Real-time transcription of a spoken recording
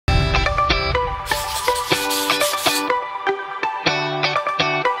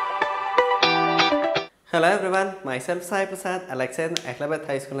Hello everyone, myself Sai Prasad, a lecturer in Ahmedabad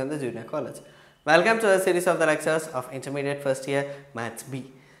High School and the Junior College. Welcome to a series of the lectures of Intermediate First Year Maths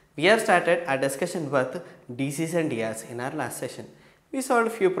B. We have started our discussion with DCs and DRs in our last session. We solved a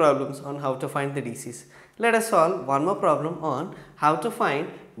few problems on how to find the DCs. Let us solve one more problem on how to find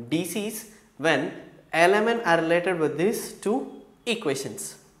DCs when LMN are related with these two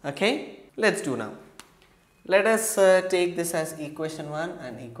equations. Okay, let's do now. Let us take this as equation 1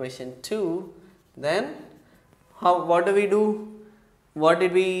 and equation 2. Then what do we do? What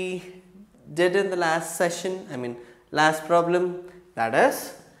did we did in the last session? Last problem, that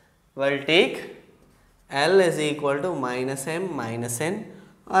is, we'll take L is equal to minus m minus n,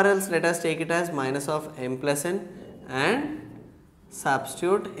 or else let us take it as minus of m plus n and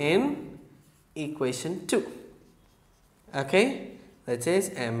substitute in equation 2. Okay, that is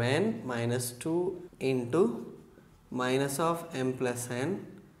mn minus 2 into minus of m plus n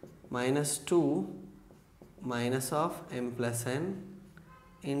minus 2 minus of m plus n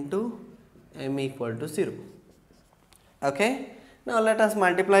into m equal to 0. Okay. Now let us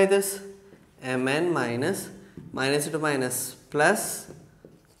multiply this. Mn minus into minus plus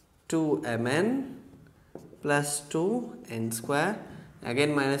 2mn plus 2n square,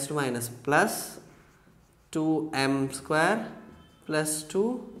 again minus to minus plus 2m square plus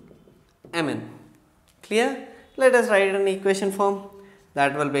 2mn. Clear? Let us write it in equation form.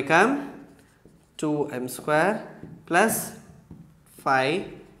 That will become 2m square plus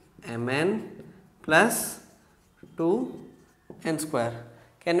 5mn plus 2n square.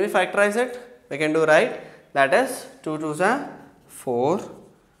 Can we factorize it? We can do, right? That is 2 2s are 4,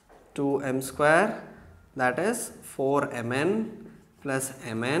 2m square, that is 4mn plus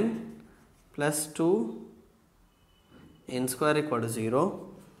mn plus 2n square equal to 0.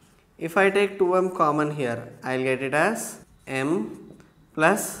 If I take 2m common here, I will get it as m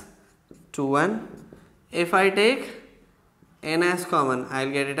plus 2n. If I take n as common, I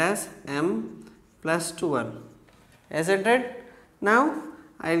will get it as m plus 2n. Isn't it? Now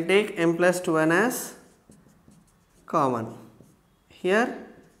I will take m plus 2n as common. Here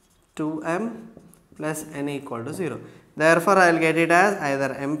 2m plus n equal to 0. Therefore, I will get it as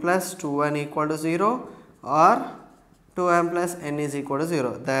either m plus 2n equal to 0 or 2m plus n is equal to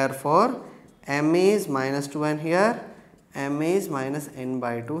 0. Therefore, m is minus 2n here, m is minus n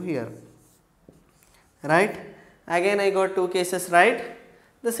by 2 here. Right? Again I got two cases, right?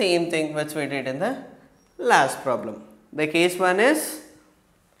 The same thing which we did in the last problem. The case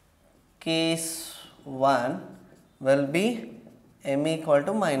 1 will be m equal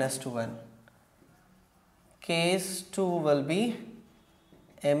to minus 2n. Case 2 will be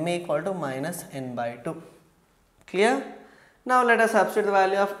m equal to minus n by 2. Clear? Now let us substitute the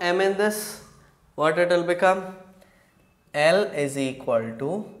value of m in this. What it will become? L is equal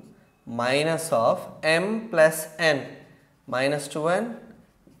to minus of m plus n, minus 2n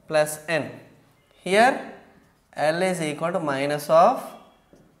plus n. Here L is equal to minus of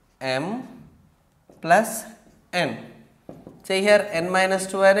m plus n. Say here n minus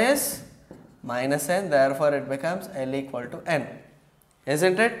 2n is minus n, therefore it becomes L equal to n.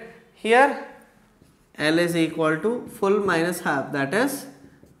 Isn't it? Here L is equal to full minus half, that is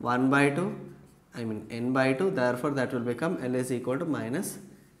 1 by 2, n by 2, therefore that will become L is equal to minus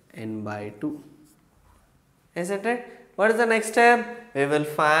n by 2. Isn't it? What is the next step? We will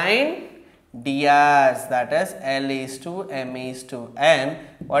find DRs, that is L is to m is to n.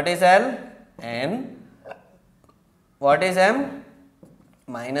 What is L? N. What is m?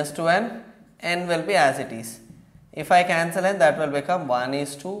 Minus 2n. N will be as it is. If I cancel n, that will become 1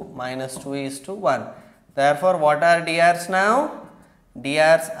 is to minus 2 is to 1. Therefore, what are DRs now?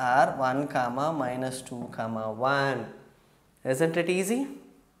 DRs are 1 comma minus 2 comma 1. Isn't it easy?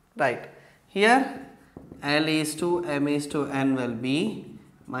 Right. Here L is to m is to n will be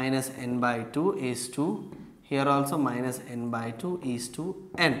minus n by 2 is to, here also minus n by 2 is to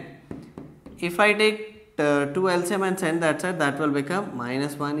n. If I take 2 LCM and send that side, that will become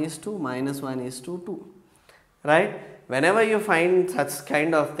minus 1 is to minus 1 is to 2. Right? Whenever you find such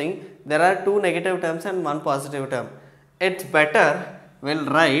kind of thing, there are two negative terms and one positive term. It's better we'll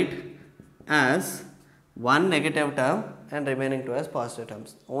write as one negative term and remaining two as positive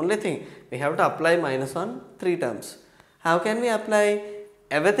terms. Only thing, we have to apply minus on 3 terms. How can we apply?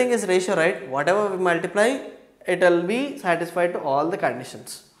 Everything is ratio, right? Whatever we multiply, it will be satisfied to all the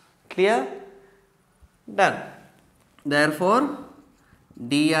conditions. Clear? Done. Therefore,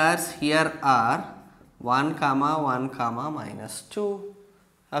 DRs here are 1 comma 1 comma minus 2.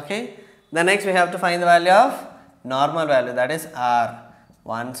 Okay. The next we have to find the value of normal value, that is R.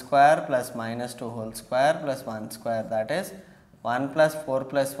 1 square plus minus 2 whole square plus 1 square, that is 1 plus 4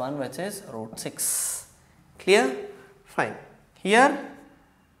 plus 1, which is root 6. Clear? Fine. Here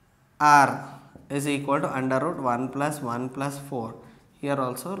r is equal to under root 1 plus 1 plus 4. Here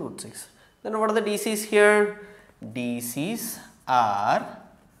also root 6. Then what are the DCs here? DCs are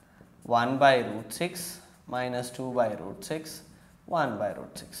 1 by root 6 minus 2 by root 6, 1 by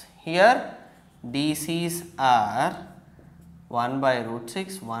root 6. Here DCs are 1 by root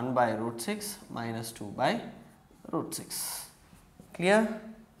 6, 1 by root 6 minus 2 by root 6. Clear?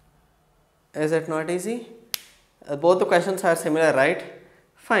 Is it not easy? Both the questions are similar, right?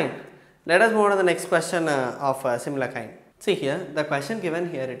 Fine. Let us move on to the next question of a similar kind. See here, the question given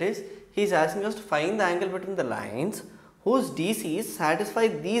here it is, he is asking us to find the angle between the lines whose DCs satisfy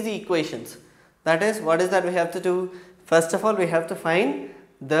these equations. That is, what is that we have to do? First of all, we have to find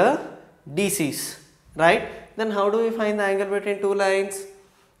the DCs, right? Then how do we find the angle between two lines?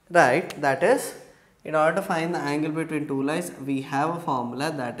 Right, that is, in order to find the angle between two lines, we have a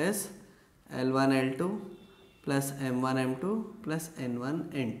formula, that is L1 L2 plus M1 M2 plus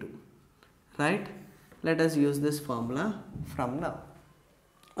N1 N2, right? Let us use this formula from now.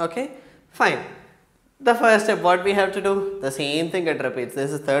 Okay, fine. The first step, what we have to do? The same thing it repeats.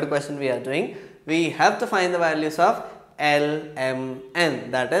 This is the third question we are doing. We have to find the values of L, M,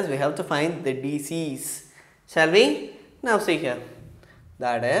 N. That is, we have to find the DCs. Shall we? Now see here.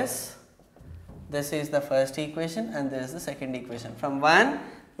 That is, this is the first equation and this is the second equation. From 1,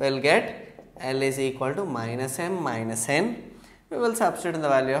 we will get L is equal to minus M minus N. We will substitute in the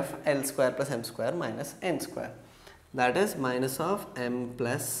value of L square plus M square minus N square. That is minus of M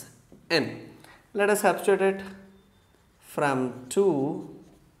plus N. Let us substitute it. From 2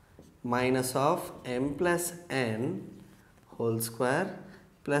 minus of M plus N whole square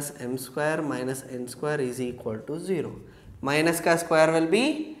plus M square minus N square is equal to 0. Minus ka square will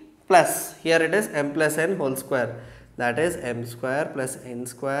be plus. Here it is M plus N whole square. That is M square plus N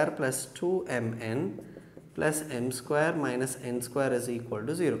square plus 2mn plus M square minus N square is equal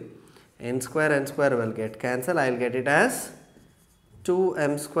to 0. N square will get cancelled. I will get it as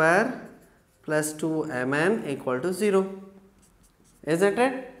 2m square plus 2mn equal to 0. Isn't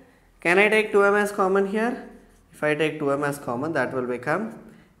it? Can I take 2m as common here? If I take 2m as common, that will become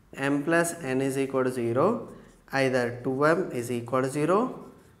m plus n is equal to 0. Either 2m is equal to 0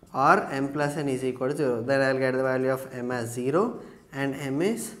 or m plus n is equal to 0. Then I will get the value of m as 0 and m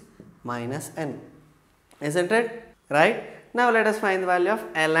is minus n. Isn't it? Right? Now let us find the value of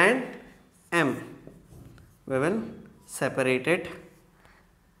L and M. We will separate it.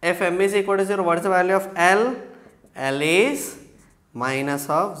 If m is equal to 0, what is the value of L? L is minus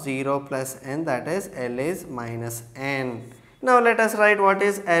of 0 plus n, that is L is minus n. Now let us write what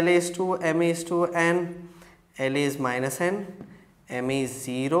is L is to, M is to, n. L is minus n, M is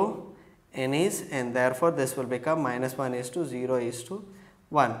 0, n is n. Therefore, this will become minus 1 is to 0 is to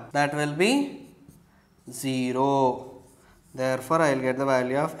 1. That will be 0. Therefore, I will get the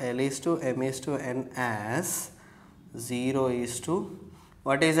value of L is to M is to n as 0 is to,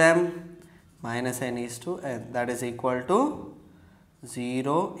 what is M? Minus n is to n. That is equal to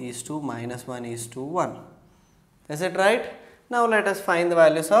 0 is to minus 1 is to 1. Is it right? Now, let us find the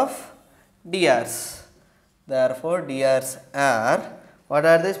values of DRs. Therefore, DRs are, what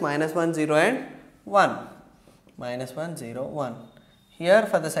are these? Minus 1, 0 and 1. Minus 1, 0, 1. Here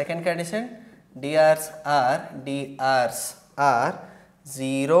for the second condition, DRs are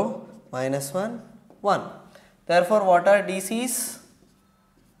 0, minus 1, 1. Therefore, what are DCs?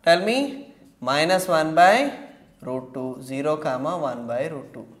 Tell me. Minus 1 by root 2, 0 comma 1 by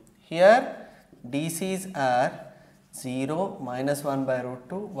root 2. Here DCs are 0, minus 1 by root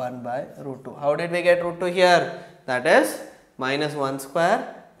 2, 1 by root 2. How did we get root 2 here? That is minus 1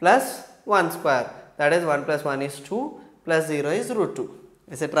 square plus 1 square. That is 1 plus 1 is 2 plus 0 is root 2.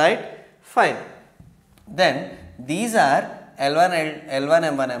 Is it right? Fine. Then these are L1,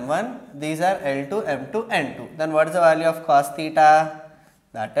 M1, M1. These are L2, M2, N2. Then what is the value of cos theta?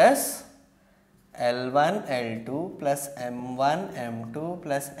 That is L1, L2 plus M1, M2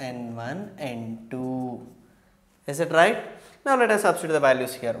 plus N1, N2. Is it right? Now let us substitute the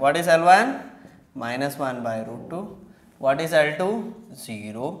values here. What is L1? Minus 1 by root 2. What is L2?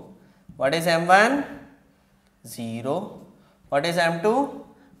 0. What is M1? 0. What is M2?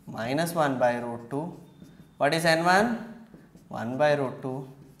 Minus 1 by root 2. What is N1? 1 by root 2.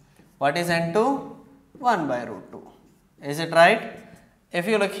 What is N2? 1 by root 2. Is it right? If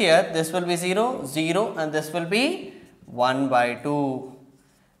you look here, this will be 0, 0 and this will be 1 by 2.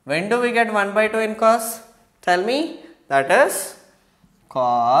 When do we get 1 by 2 in cos? Tell me. That is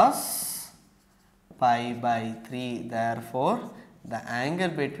cos pi by 3. Therefore, the angle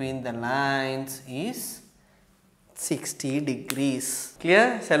between the lines is 60 degrees.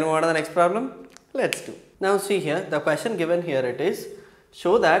 Clear? Shall we move on to the next problem? Let's do. Now see here, the question given here it is,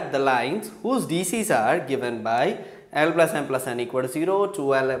 show that the lines whose DCs are given by L plus M plus N equal to 0,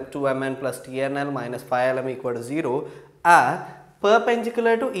 2Mn plus TNL minus 5Lm equal to 0 are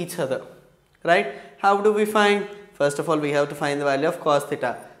perpendicular to each other, right? How do we find? First of all, we have to find the value of cos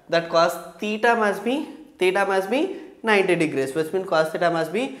theta. That cos theta must be 90 degrees, which means cos theta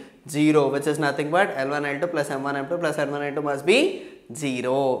must be 0, which is nothing but L1 L2 plus M1 M2 plus N1 N2 must be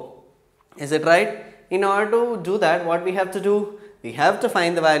 0. Is it right? In order to do that, what we have to do? We have to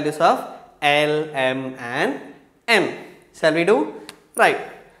find the values of L, M and N. Shall we do? Right.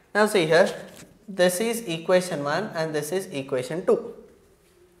 Now see here, this is equation 1 and this is equation 2.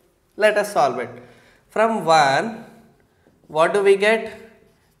 Let us solve it. From 1, what do we get?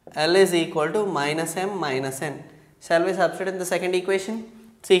 L is equal to minus M minus N. Shall we substitute in the second equation?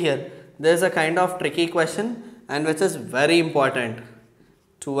 See here, there is a kind of tricky question and which is very important.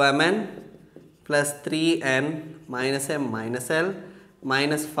 2Mn plus 3N minus M minus L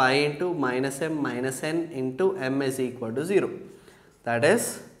minus 5 into minus M minus N into M is equal to 0. That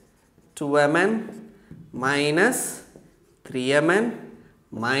is 2Mn minus 3Mn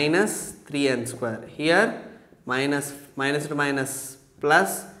minus 3N square. Here minus to minus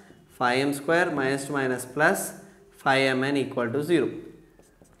plus 5M square minus to minus plus 5Mn equal to 0.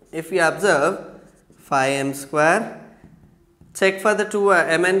 If we observe 5M square, check for the two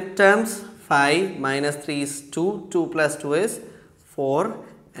Mn terms. 5 minus 3 is 2, 2 plus 2 is 4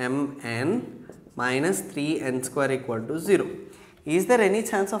 Mn minus 3N square equal to 0. Is there any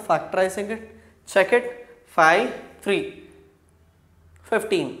chance of factorizing it? Check it. 5, 3,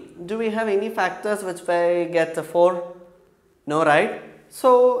 15. Do we have any factors which we get the 4? No, right?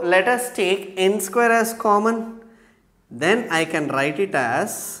 So let us take n square as common. Then I can write it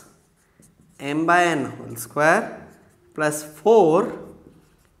as m by n whole square plus 4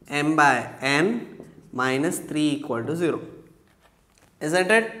 m by n minus 3 equal to 0. Isn't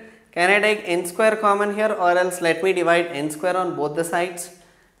it? Can I take n square common here, or else let me divide n square on both the sides?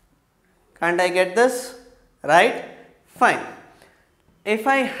 Can't I get this? Right? Fine. If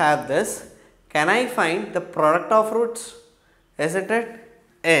I have this, can I find the product of roots? Isn't it?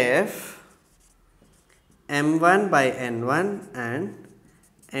 If m1 by n1 and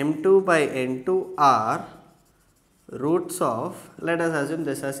m2 by n2 are roots of, let us assume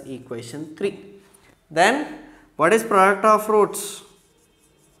this as equation 3. Then what is product of roots?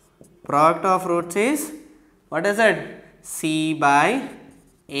 Product of roots is, what is it? C by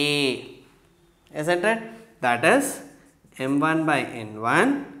A. Isn't it? That is m1 by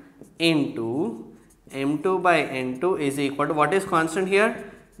n1 into m2 by n2 is equal to, what is constant here?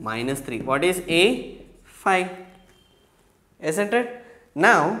 Minus 3. What is A? 5. Isn't it?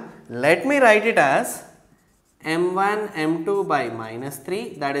 Now let me write it as m1 m2 by minus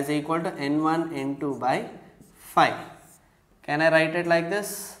 3, that is equal to n1 n2 by 5. Can I write it like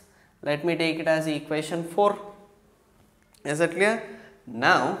this? Let me take it as equation 4. Is it clear?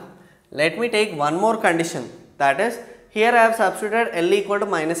 Now let me take one more condition, that is, here I have substituted L equal to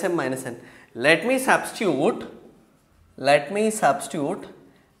minus M minus N. Let me substitute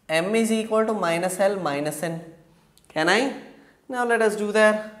M is equal to minus L minus N. Can I? Now let us do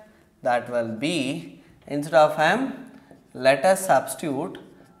that. That will be, instead of M, let us substitute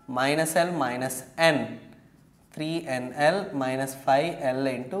minus L minus N. 3NL minus 5L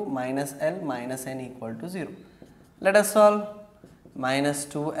into minus L minus N equal to 0. Let us solve. Minus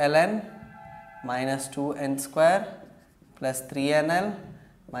 2Ln minus 2N square plus 3NL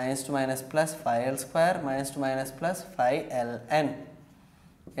minus to minus plus 5L square minus to minus plus 5Ln.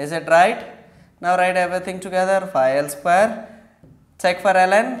 Is it right? Now write everything together. 5L square. Check for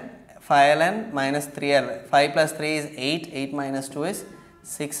Ln. 5Ln minus 3L. 5 plus 3 is 8. 8 minus 2 is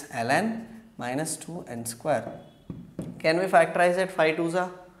 6Ln minus 2N square. Can we factorize it? 5 2s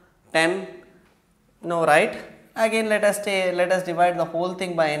are 10. No, right? Again let us divide the whole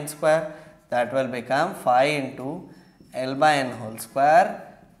thing by n square. That will become 5 into L by n whole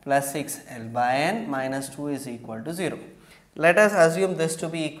square plus 6 L by n minus 2 is equal to 0. Let us assume this to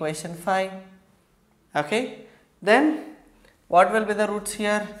be equation 5. Okay. Then what will be the roots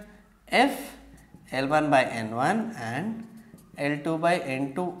here? If L1 by n1 and L2 by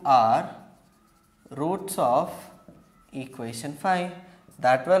n2 are roots of equation 5,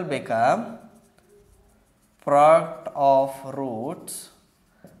 that will become product of roots,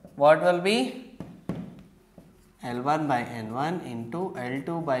 what will be? L1 by n1 into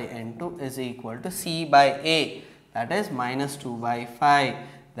L2 by n2 is equal to C by A, that is minus 2 by 5.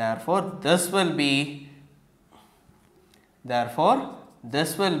 Therefore this will be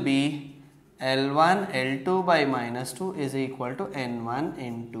L1 L2 by minus 2 is equal to N1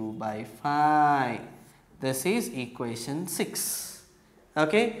 N2 by 5. This is equation 6.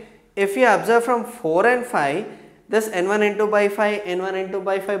 Okay. If you observe from 4 and 5, this n1 n2 by 5, n1 n2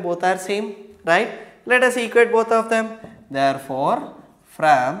 by 5 both are same, right? Let us equate both of them. Therefore,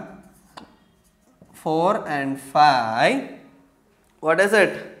 from 4 and 5, what is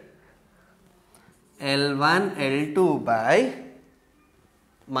it? L1 L2 by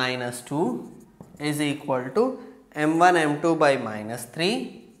minus 2 is equal to m1 m2 by minus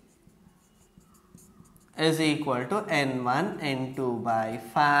 3 is equal to n1 n2 by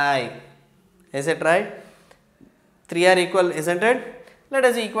 5. Is it right? 3 are equal, isn't it? Let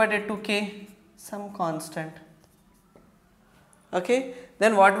us equate it to k, some constant. Okay.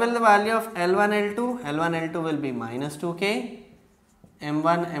 Then what will the value of L1 L2? L1 L2 will be minus 2k,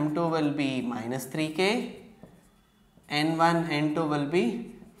 m1 m2 will be minus 3k, n1 n2 will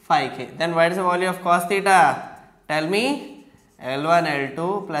be 5k. Then what is the value of cos theta? Tell me. L1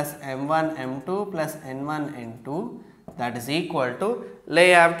 L2 plus m1 m2 plus n1 n2, that is equal to, I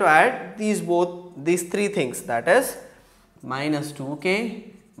have to add these three things, that is minus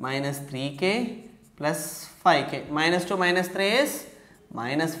 2k minus 3k plus 5k. Minus 2 minus 3 is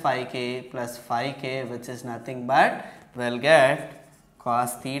minus 5k plus 5k, which is nothing but we'll get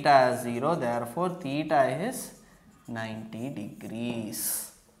cos theta as 0, therefore theta is 90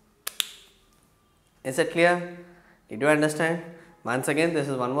 degrees. Is it clear? Did you understand? Once again, this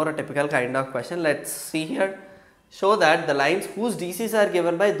is one more typical kind of question. Let's see here. Show that the lines whose DCs are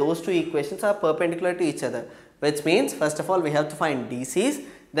given by those two equations are perpendicular to each other, which means first of all we have to find DCs,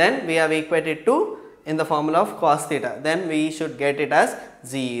 then we have equated to in the formula of cos theta, then we should get it as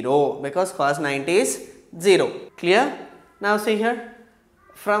 0 because cos 90 is 0. Clear? Now see here,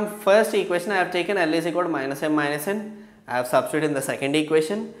 from first equation I have taken L is equal to minus m minus n. I have substituted in the second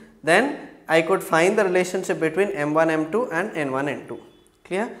equation. Then I could find the relationship between m1 m2 and n1 n2.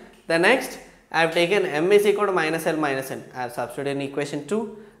 Clear? The next I have taken m is equal to minus l minus n. I have substituted in equation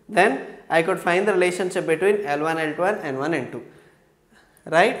 2. Then I could find the relationship between L1 L2 and n1 n2.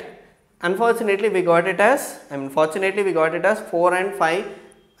 Right? Unfortunately we got it as 4 and 5.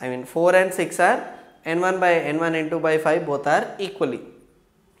 4 and 6 are n1 by n1 n2 by 5 both are equally.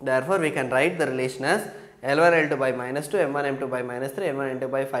 Therefore we can write the relation as L1 L2 by minus 2, m1 m2 by minus 3, n1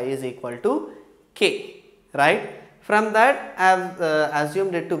 n2 by 5 is equal to k. Right? From that I have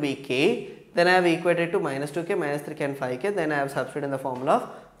assumed it to be k. Then I have equated to minus 2k, minus 3k and 5k. Then I have substituted in the formula of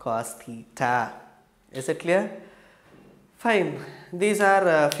cos theta. Is it clear? Fine. These are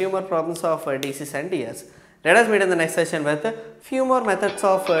a few more problems of DCs and DRs. Let us meet in the next session with a few more methods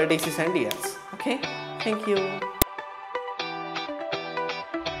of DCs and DRs. Okay. Thank you.